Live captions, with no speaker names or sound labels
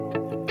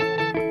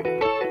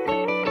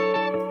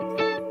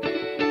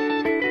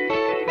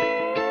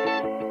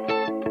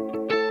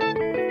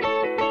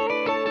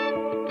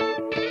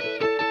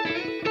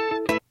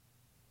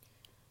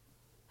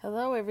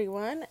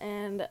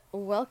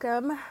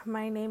welcome.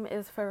 My name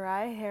is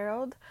Farai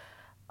Harold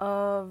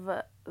of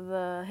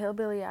the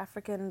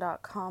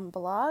hillbillyafrican.com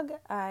blog.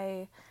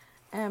 I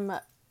am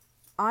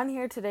on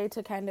here today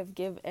to kind of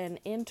give an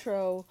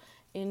intro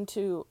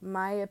into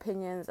my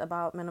opinions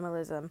about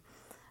minimalism.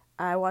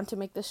 I want to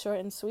make this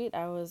short and sweet.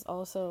 I was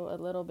also a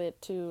little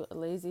bit too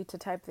lazy to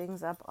type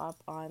things up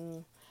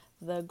on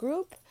the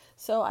group,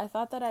 so I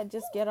thought that I'd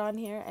just get on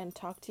here and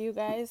talk to you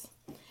guys.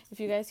 If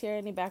you guys hear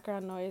any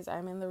background noise,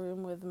 I'm in the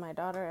room with my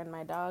daughter and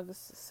my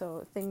dogs,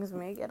 so things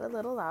may get a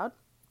little loud.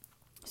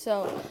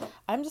 So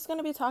I'm just going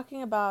to be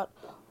talking about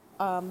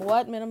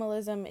what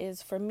minimalism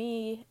is for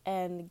me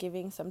and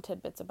giving some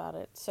tidbits about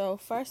it. So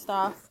first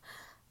off,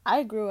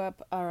 I grew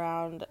up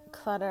around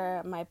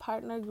clutter. My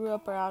partner grew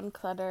up around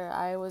clutter.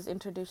 I was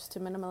introduced to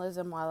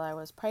minimalism while I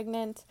was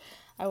pregnant.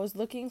 I was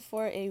looking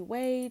for a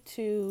way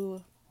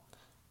to,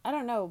 I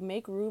don't know,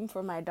 make room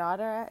for my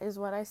daughter is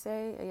what I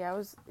say.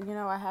 Yeah,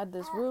 I had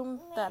this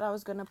room that I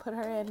was going to put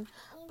her in,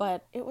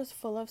 but it was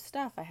full of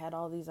stuff. I had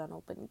all these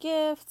unopened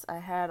gifts. I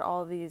had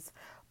all these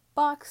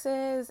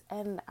boxes,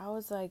 and I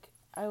was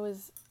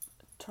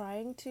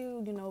trying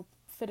to,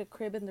 fit a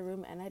crib in the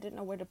room, and I didn't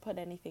know where to put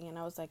anything. And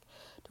I was like,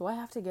 do I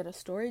have to get a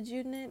storage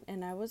unit?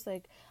 And I was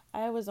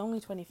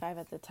only 25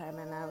 at the time,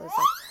 and I was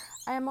like,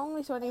 I am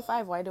only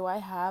 25. Why do I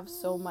have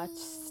so much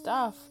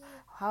stuff?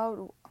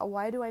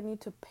 Why do I need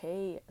to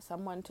pay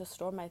someone to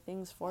store my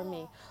things for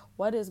me?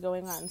 What is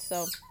going on?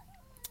 So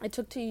I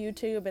took to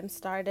YouTube and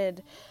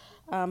started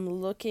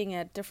looking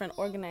at different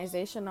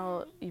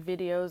organizational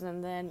videos,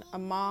 and then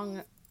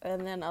along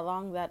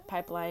that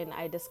pipeline,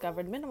 I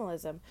discovered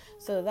minimalism.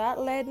 So that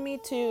led me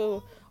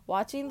to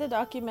watching the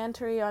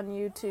documentary on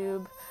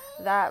YouTube.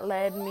 That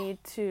led me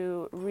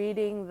to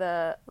reading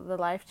the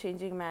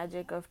life-changing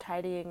magic of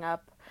tidying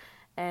up,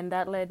 and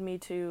that led me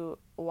to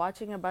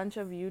watching a bunch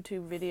of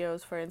YouTube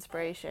videos for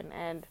inspiration.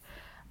 And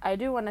I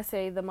do want to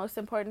say the most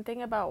important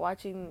thing about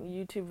watching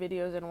YouTube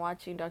videos and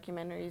watching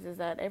documentaries is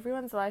that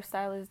everyone's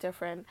lifestyle is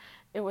different.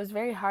 It was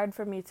very hard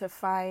for me to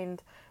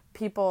find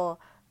people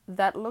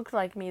that looked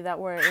like me that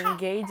were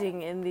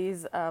engaging in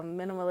these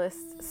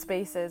minimalist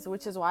spaces,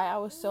 which is why I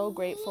was so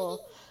grateful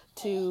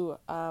to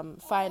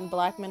find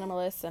Black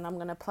Minimalists, and I'm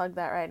going to plug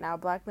that right now.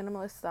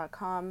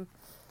 BlackMinimalist.com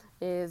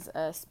is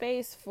a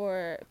space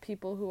for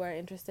people who are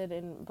interested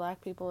in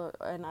Black people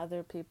and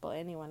other people,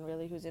 anyone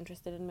really who's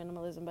interested in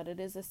minimalism, but it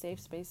is a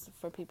safe space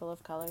for people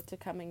of color to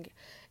come and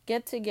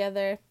get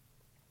together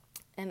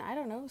and, I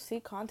don't know, see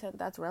content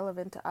that's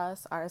relevant to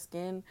us, our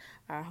skin,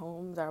 our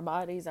homes, our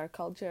bodies, our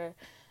culture.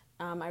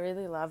 I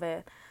really love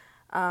it.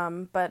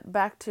 But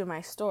back to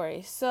my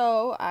story.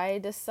 So I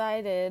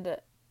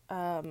decided,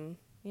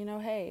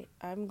 hey,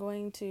 I'm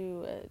going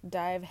to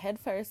dive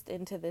headfirst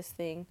into this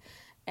thing.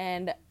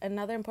 And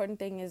another important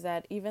thing is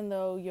that even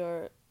though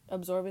you're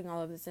absorbing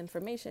all of this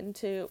information,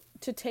 to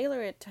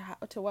tailor it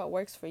to what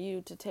works for you,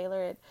 to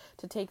tailor it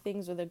to take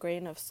things with a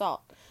grain of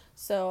salt.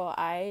 So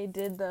I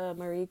did the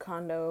Marie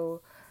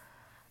Kondo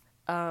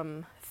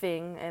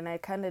thing, and I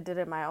kind of did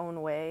it my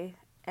own way.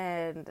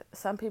 And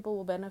some people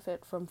will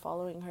benefit from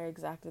following her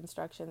exact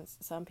instructions.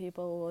 Some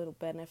people will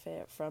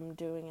benefit from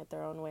doing it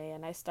their own way.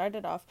 And I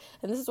started off,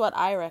 and this is what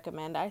I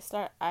recommend.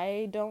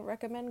 I don't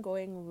recommend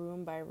going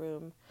room by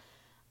room.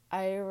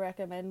 I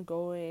recommend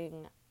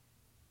going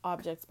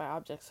objects by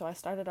object. So I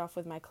started off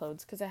with my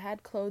clothes because I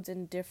had clothes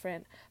in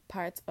different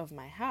parts of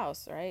my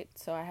house, right?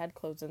 So I had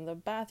clothes in the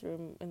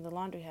bathroom, in the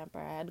laundry hamper.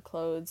 I had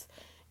clothes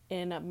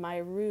in my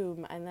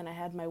room, and then I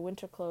had my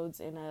winter clothes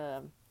in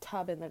a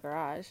tub in the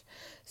garage.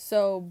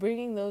 So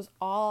bringing those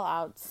all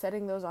out,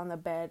 setting those on the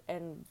bed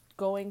and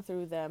going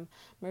through them,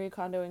 Marie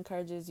Kondo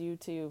encourages you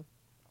to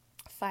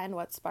find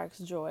what sparks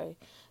joy.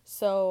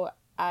 So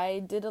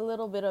I did a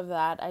little bit of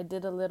that. I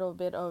did a little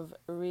bit of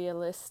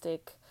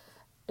realistic,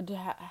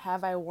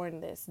 have I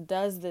worn this?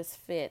 Does this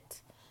fit?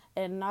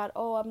 And not,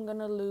 oh, I'm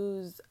gonna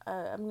lose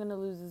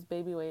this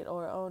baby weight,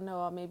 or oh no,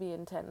 I'll maybe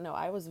intent. No,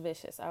 I was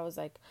vicious. I was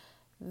like,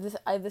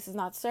 this is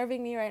not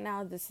serving me right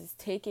now. This is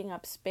taking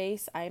up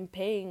space. I'm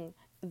paying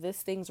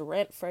this thing's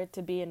rent for it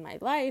to be in my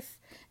life,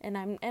 and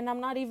I'm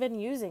not even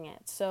using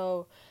it.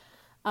 So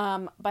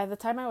by the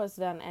time I was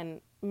done,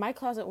 and my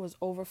closet was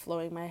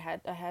overflowing. I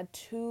had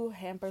 2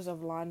 hampers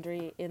of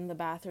laundry in the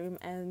bathroom,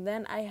 and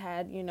then I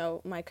had,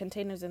 my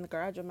containers in the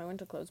garage with my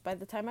winter clothes. By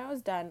the time I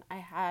was done, I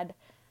had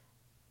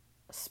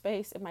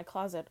space in my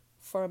closet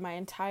for my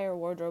entire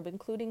wardrobe,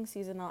 including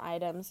seasonal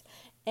items,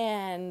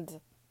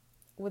 and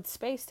with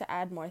space to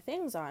add more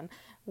things on,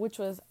 which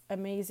was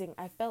amazing.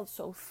 I felt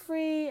so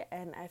free,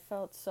 and I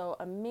felt so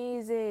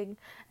amazing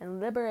and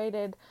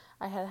liberated.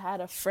 I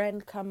had a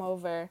friend come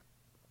over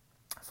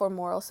for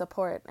moral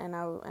support, and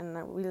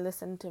we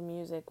listened to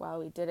music while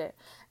we did it,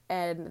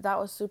 and that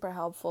was super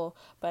helpful.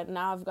 But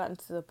now I've gotten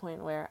to the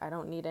point where I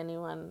don't need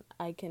anyone.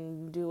 I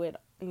can do it,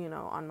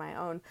 on my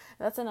own.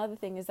 That's another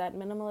thing, is that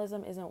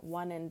minimalism isn't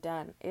one and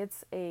done.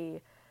 It's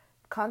a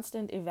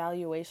constant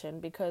evaluation,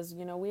 because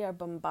we are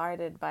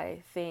bombarded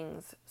by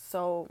things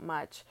so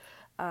much,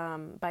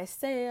 by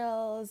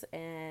sales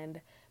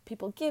and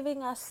people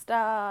giving us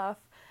stuff,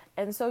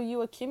 And so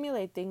you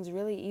accumulate things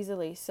really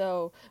easily.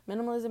 So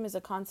minimalism is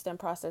a constant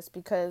process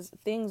because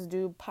things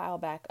do pile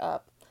back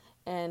up,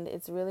 and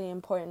it's really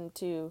important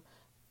to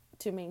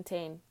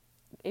maintain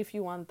if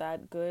you want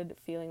that good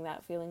feeling,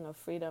 that feeling of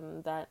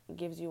freedom that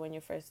gives you when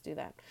you first do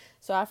that.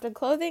 So after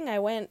clothing,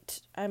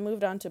 I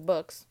moved on to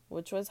books,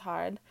 which was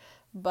hard,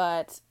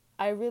 but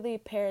I really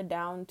pared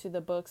down to the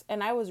books,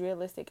 and I was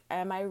realistic.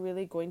 Am I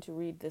really going to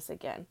read this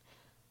again?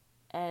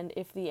 And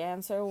if the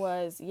answer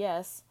was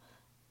yes,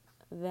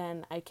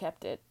 then I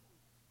kept it.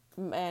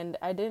 And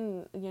I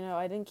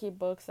didn't keep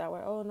books that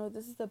were, oh no,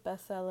 this is the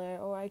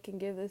bestseller, or I can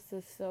give this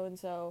to so and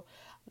so.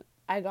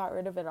 I got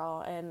rid of it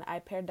all, and I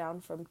pared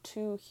down from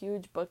 2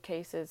 huge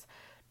bookcases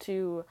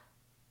to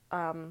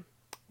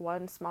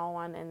one small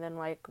one, and then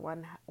like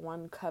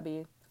one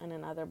cubby and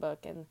another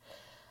book. And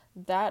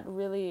that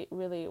really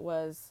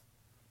was,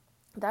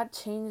 that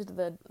changed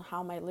the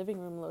how my living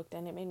room looked,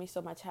 and it made me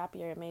so much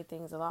happier. It made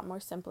things a lot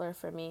more simpler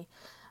for me,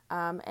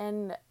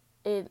 and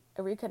it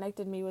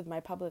reconnected me with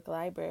my public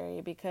library,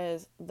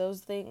 because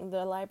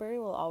the library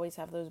will always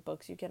have those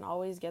books. You can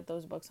always get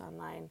those books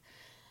online,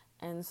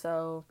 and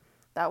so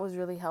that was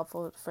really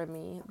helpful for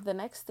me. The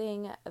next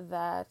thing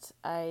that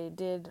I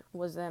did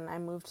was, then I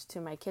moved to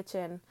my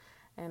kitchen,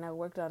 and I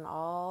worked on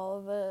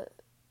all the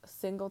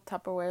single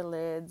Tupperware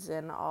lids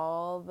and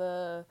all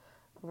the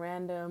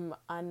random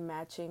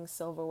unmatching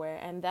silverware.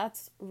 And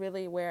that's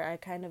really where I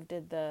kind of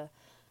did the,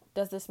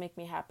 does this make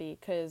me happy?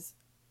 Because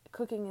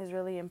cooking is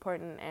really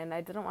important, and I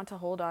didn't want to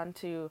hold on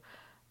to,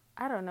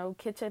 I don't know,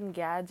 kitchen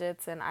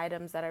gadgets and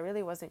items that I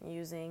really wasn't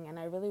using. And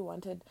I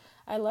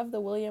love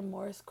the William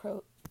Morris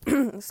quote,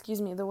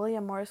 excuse me, the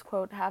William Morris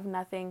quote, have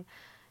nothing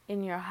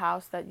in your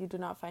house that you do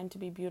not find to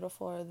be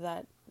beautiful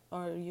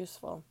or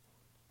useful.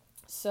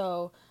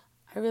 So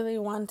I really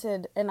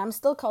wanted, and I'm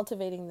still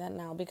cultivating that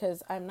now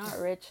because I'm not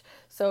rich.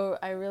 So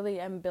I really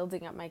am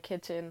building up my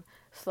kitchen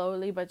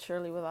slowly but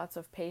surely with lots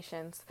of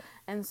patience.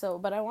 And so,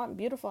 but I want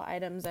beautiful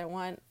items. I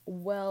want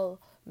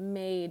well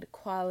made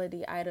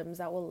quality items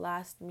that will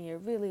last me a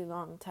really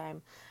long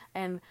time.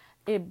 And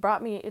it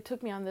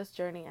took me on this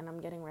journey, and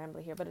I'm getting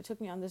rambly here, but it took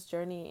me on this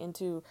journey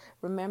into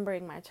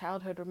remembering my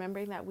childhood,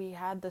 remembering that we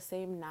had the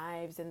same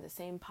knives and the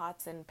same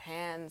pots and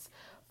pans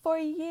for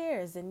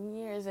years and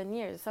years and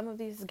years. Some of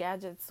these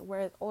gadgets were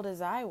as old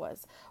as I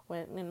was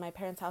when in my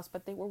parents' house,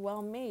 but they were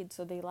well made,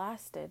 so they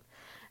lasted.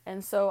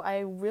 And so I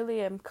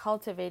really am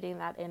cultivating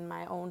that in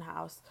my own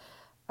house.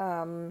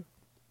 So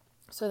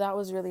that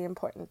was really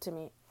important to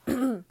me.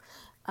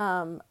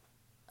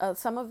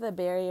 Some of the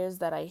barriers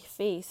that I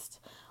faced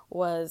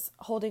was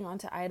holding on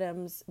to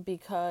items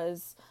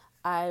because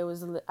I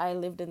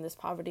lived in this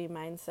poverty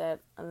mindset,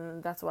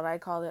 and that's what I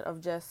call it,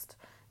 of just,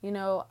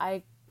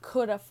 I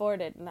could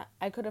afford it.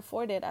 I could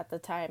afford it at the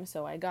time,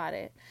 so I got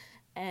it.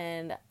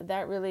 And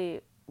that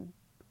really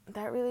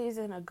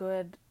isn't a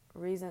good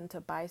reason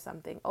to buy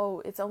something.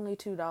 Oh, it's only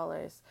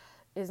 $2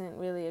 isn't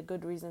really a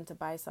good reason to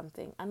buy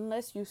something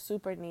unless you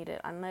super need it.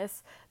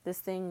 Unless this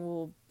thing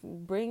will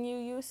bring you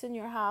use in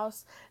your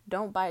house,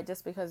 don't buy it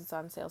just because it's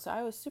on sale. So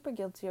I was super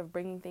guilty of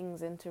bringing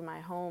things into my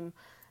home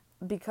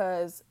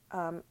because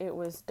it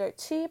was dirt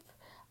cheap,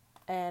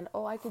 and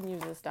oh, I can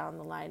use this down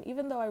the line,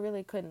 even though I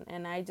really couldn't.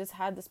 And I just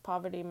had this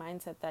poverty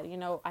mindset that,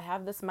 I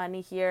have this money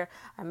here,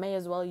 I may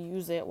as well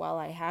use it while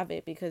I have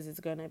it because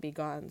it's going to be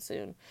gone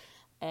soon.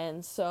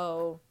 And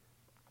so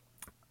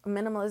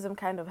minimalism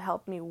kind of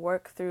helped me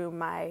work through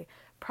my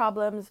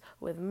problems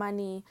with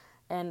money.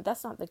 And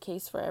that's not the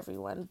case for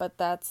everyone, but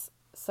that's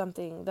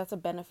a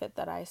benefit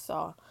that I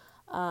saw.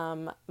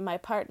 My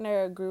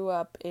partner grew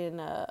up in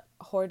a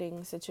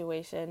hoarding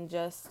situation.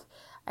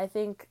 I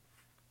think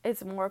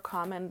it's more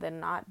common than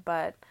not,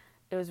 but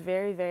it was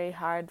very, very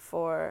hard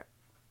for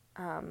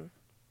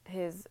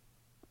his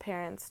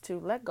parents to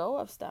let go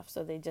of stuff.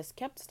 So they just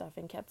kept stuff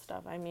and kept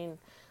stuff. I mean,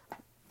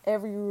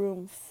 every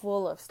room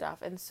full of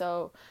stuff. And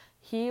so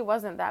he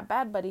wasn't that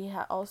bad, but he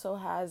also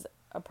has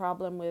a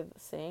problem with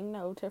saying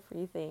no to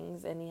free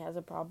things, and he has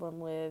a problem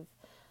with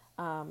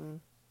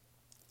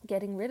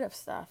getting rid of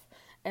stuff.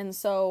 And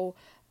so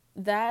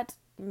that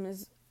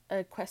is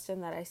a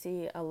question that I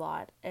see a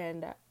lot.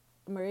 And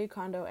Marie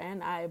Kondo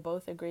and I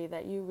both agree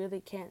that you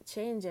really can't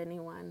change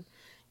anyone.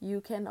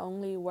 You can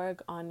only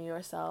work on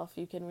yourself.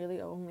 You can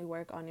really only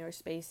work on your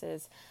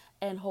spaces.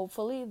 And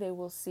hopefully they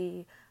will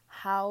see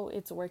how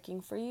it's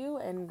working for you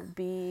and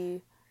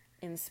be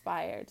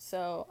inspired.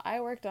 So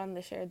I worked on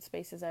the shared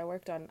spaces. I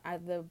worked on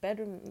the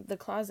bedroom, the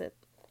closet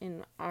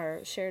in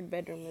our shared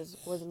bedroom was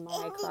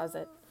my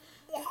closet.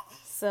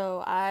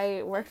 So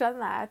I worked on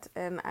that,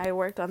 and I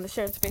worked on the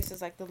shared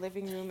spaces like the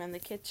living room and the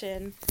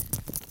kitchen.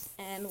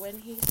 And when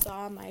he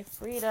saw my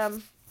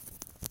freedom,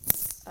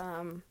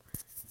 and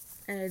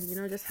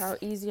just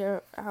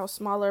how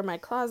smaller my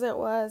closet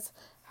was,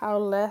 there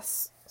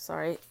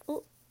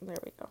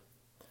we go.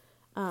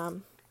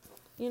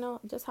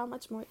 Just how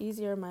much more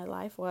easier my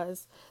life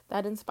was.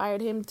 That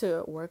inspired him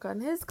to work on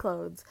his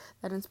clothes.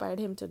 That inspired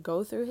him to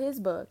go through his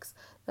books.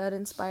 That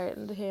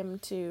inspired him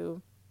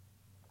to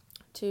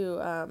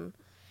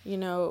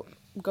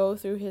go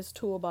through his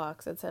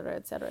toolbox, etc.,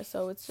 etc.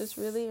 So it's just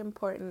really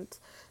important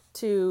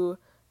to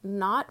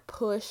not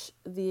push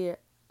the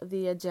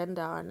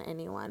agenda on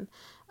anyone,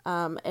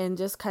 and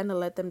just kind of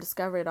let them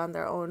discover it on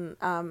their own.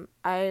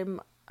 I'm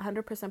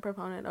 100%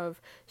 proponent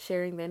of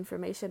sharing the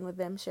information with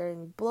them,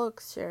 sharing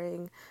books,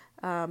 sharing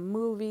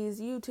movies,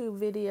 YouTube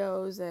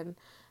videos,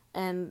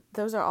 and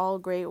those are all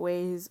great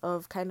ways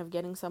of kind of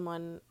getting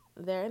someone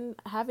there and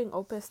having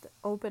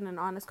open and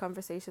honest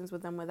conversations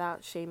with them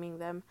without shaming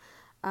them.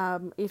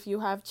 If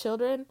you have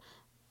children,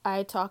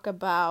 I talk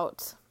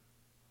about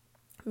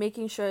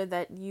making sure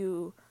that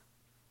you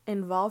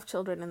involve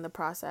children in the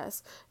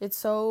process. It's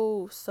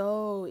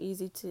so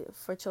easy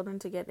for children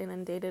to get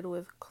inundated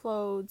with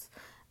clothes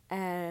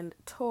and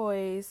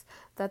toys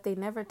that they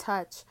never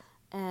touch,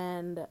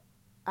 and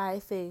I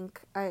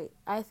think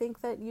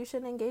that you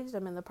should engage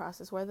them in the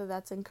process, whether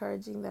that's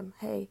encouraging them,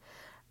 hey,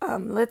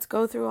 let's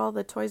go through all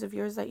the toys of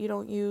yours that you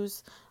don't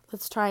use,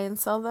 let's try and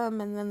sell them,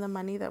 and then the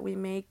money that we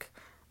make,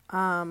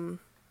 I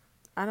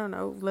don't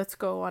know, let's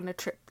go on a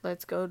trip,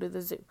 let's go to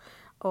the zoo.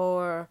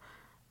 Or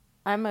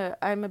I'm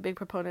a big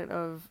proponent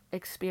of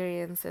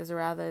experiences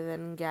rather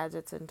than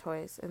gadgets and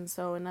toys. And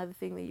so another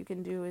thing that you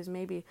can do is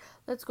maybe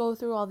let's go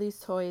through all these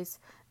toys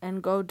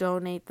and go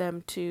donate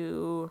them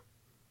to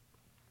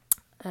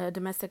a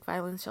domestic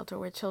violence shelter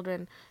where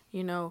children,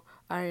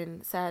 are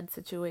in sad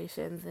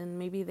situations and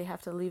maybe they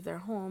have to leave their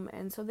home,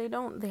 and so they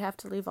have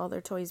to leave all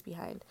their toys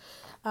behind.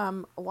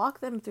 Walk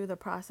them through the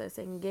process,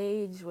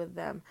 engage with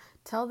them,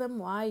 tell them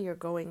why you're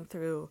going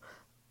through,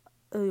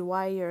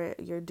 why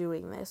you're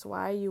doing this,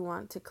 why you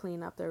want to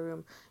clean up their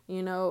room.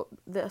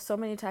 So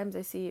many times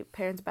I see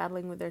parents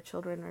battling with their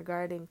children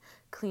regarding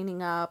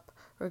cleaning up,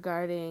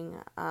 regarding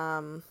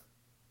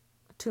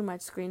too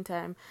much screen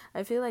time.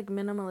 I feel like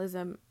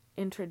minimalism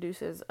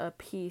introduces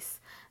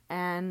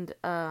and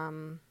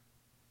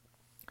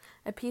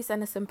a peace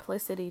and a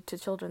simplicity to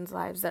children's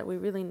lives that we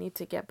really need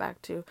to get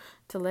back to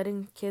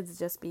letting kids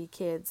just be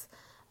kids.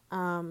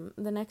 The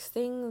next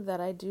thing that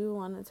I do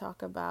want to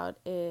talk about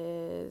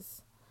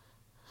is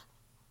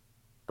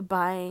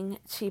buying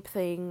cheap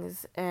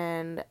things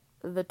and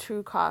the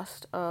true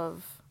cost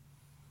of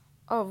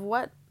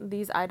what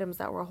these items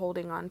that we're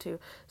holding on to.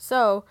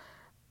 So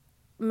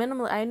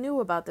I knew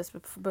about this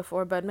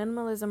before, but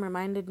minimalism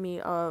reminded me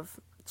of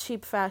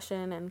cheap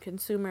fashion and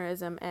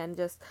consumerism, and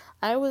just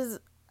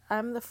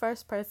I'm the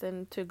first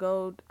person to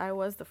go. I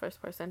was the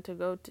first person to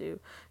go to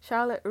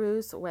Charlotte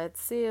Russe, Wet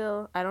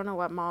Seal. I don't know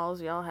what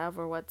malls y'all have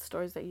or what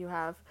stores that you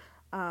have.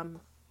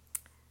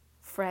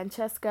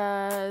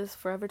 Francesca's,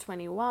 Forever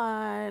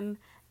 21,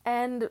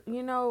 and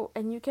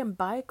you can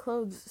buy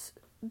clothes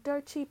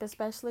dirt cheap,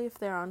 especially if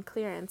they're on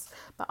clearance.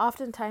 But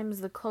oftentimes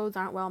the clothes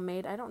aren't well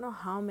made. I don't know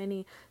how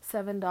many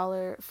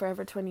 $7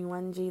 Forever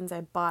 21 jeans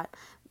I bought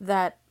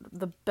that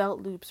the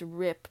belt loops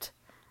ripped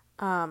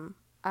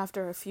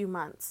after a few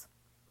months.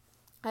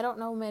 I don't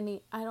know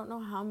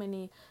how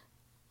many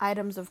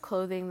items of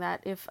clothing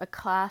that if a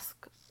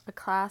clasp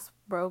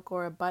broke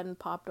or a button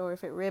popped or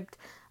if it ripped,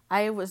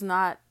 I was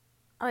not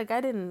I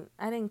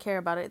didn't care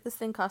about it. This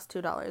thing cost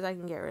 $2. I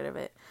can get rid of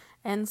it.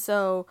 And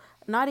so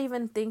not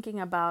even thinking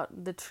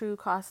about the true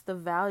cost, the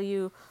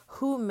value,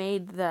 who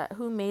made that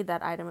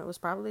item. It was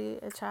probably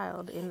a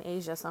child in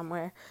Asia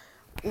somewhere,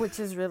 which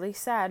is really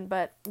sad,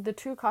 but the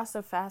true cost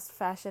of fast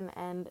fashion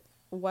and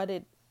what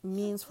it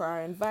means for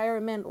our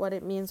environment, what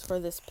it means for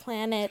this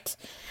planet.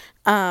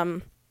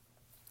 And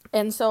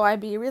so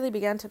really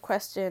began to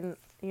question,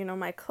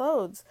 my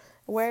clothes.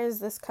 Where is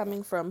this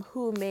coming from?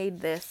 Who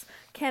made this?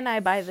 Can I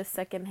buy this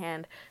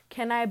secondhand?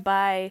 Can I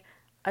buy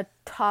a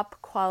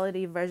top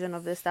quality version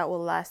of this that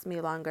will last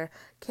me longer?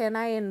 Can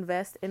I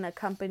invest in a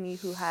company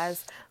who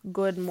has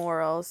good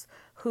morals,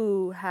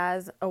 who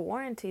has a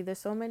warranty? There's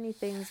so many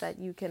things that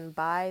you can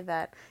buy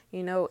that,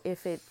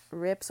 if it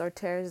rips or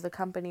tears, the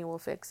company will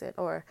fix it.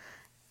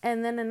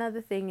 And then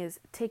another thing is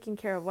taking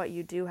care of what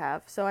you do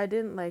have. So I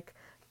didn't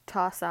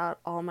toss out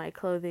all my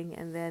clothing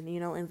and then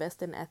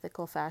invest in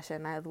ethical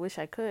fashion. I wish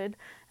I could.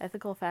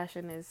 Ethical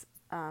fashion is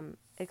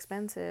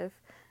expensive,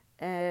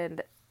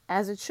 and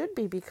as it should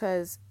be,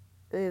 because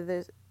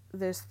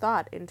there's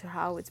thought into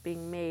how it's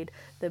being made.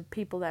 The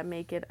people that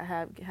make it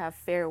have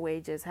fair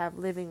wages, have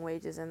living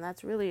wages, and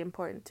that's really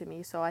important to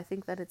me. So I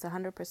think that it's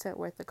 100%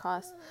 worth the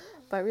cost,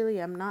 but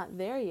really I'm not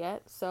there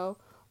yet. So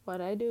what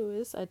I do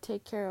is I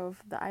take care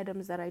of the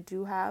items that I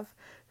do have.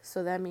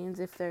 So that means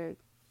if they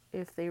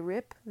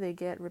rip, they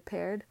get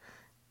repaired.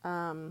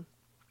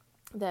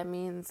 That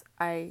means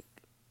I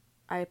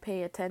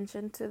pay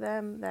attention to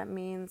them. That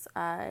means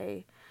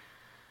I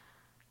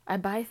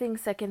buy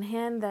things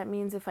secondhand. That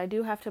means if I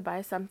do have to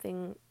buy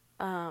something,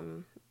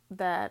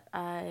 that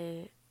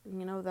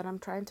that I'm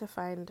trying to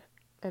find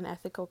an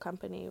ethical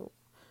company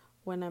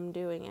when I'm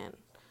doing it.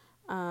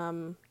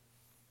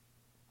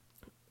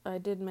 I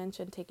did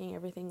mention taking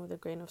everything with a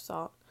grain of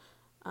salt.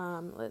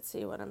 Let's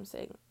see what I'm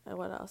saying.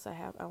 What else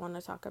I want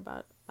to talk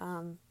about.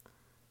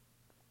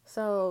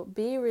 So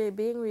being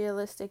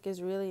realistic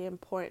is really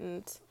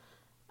important.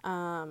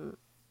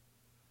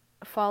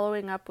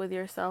 following up with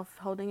yourself,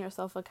 holding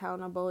yourself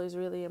accountable is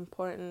really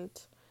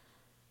important.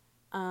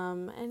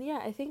 And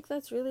yeah, I think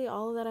that's really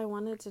all that I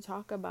wanted to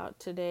talk about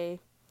today.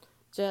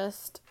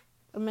 Just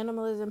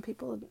minimalism.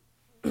 People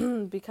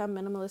become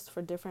minimalist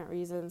for different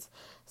reasons.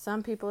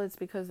 Some people it's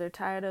because they're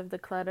tired of the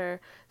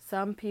clutter.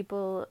 Some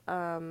people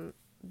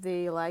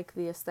they like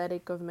the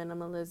aesthetic of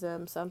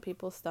minimalism. Some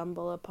people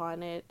stumble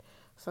upon it.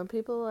 Some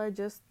people are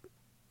just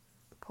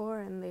poor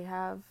and they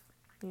have,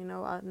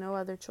 no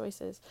other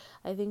choices.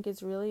 I think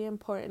it's really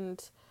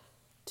important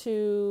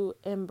to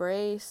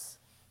embrace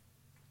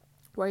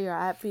where you're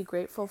at, be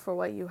grateful for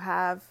what you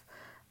have,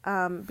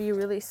 be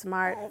really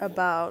smart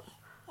about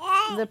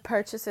the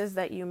purchases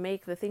that you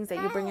make, the things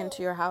that you bring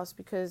into your house,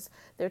 because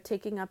they're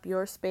taking up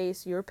your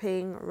space, you're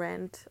paying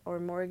rent or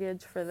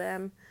mortgage for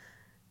them.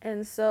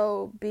 And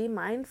so be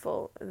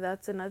mindful.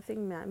 That's another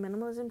thing.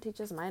 Minimalism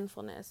teaches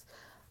mindfulness.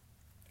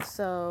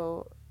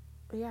 So,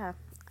 yeah,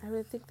 I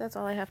really think that's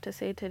all I have to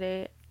say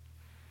today.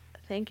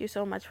 Thank you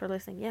so much for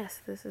listening.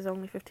 Yes, this is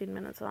only 15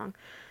 minutes long.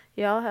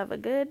 Y'all have a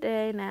good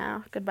day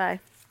now. Goodbye.